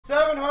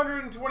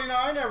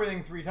729,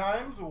 everything 3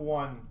 times.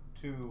 1,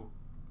 2,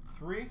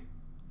 3.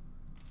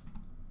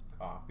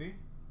 Copy.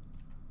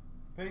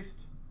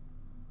 Paste.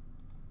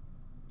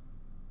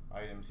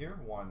 Items here.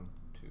 1,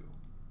 2,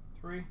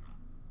 3.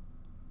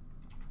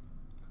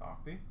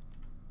 Copy.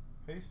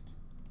 Paste.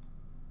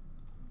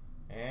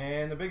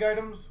 And the big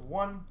items.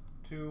 1,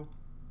 2,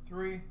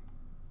 3.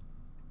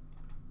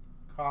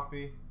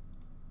 Copy.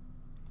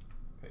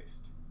 Paste.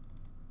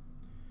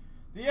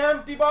 The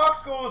empty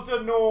box goes to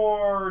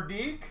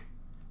Nordique.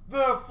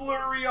 The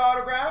Fleury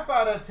autograph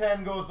out of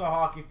 10 goes to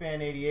Hockey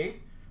Fan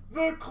 88.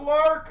 The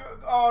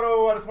Clark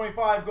auto out of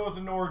 25 goes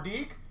to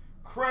Nordique.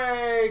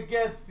 Craig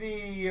gets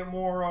the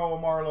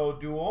Morrow-Marlowe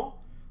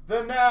duel.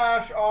 The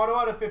Nash auto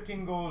out of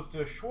 15 goes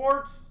to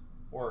Schwartz,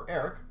 or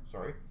Eric,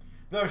 sorry.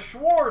 The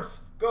Schwartz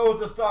goes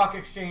to Stock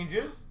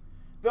Exchanges.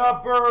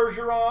 The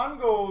Bergeron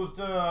goes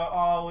to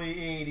Ollie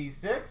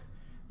 86.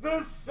 The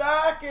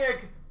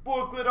Sakic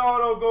booklet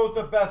auto goes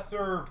to Best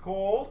Served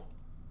Cold.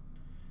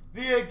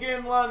 The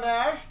Iginla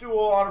Nash dual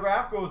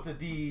autograph goes to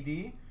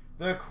DD.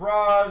 The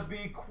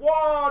Crosby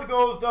quad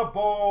goes to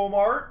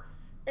Beaumart.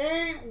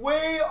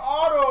 8-way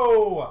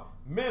auto,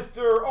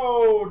 Mr.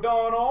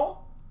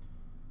 O'Donnell.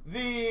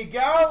 The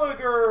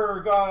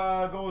Gallagher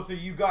goes to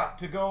You Got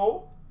to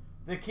Go.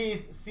 The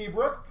Keith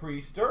Seabrook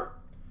Priester.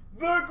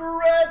 The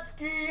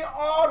Gretzky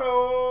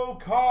auto,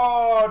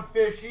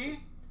 Codfishy.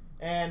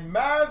 And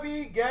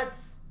Mavi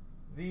gets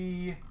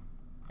the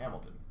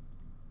Hamilton.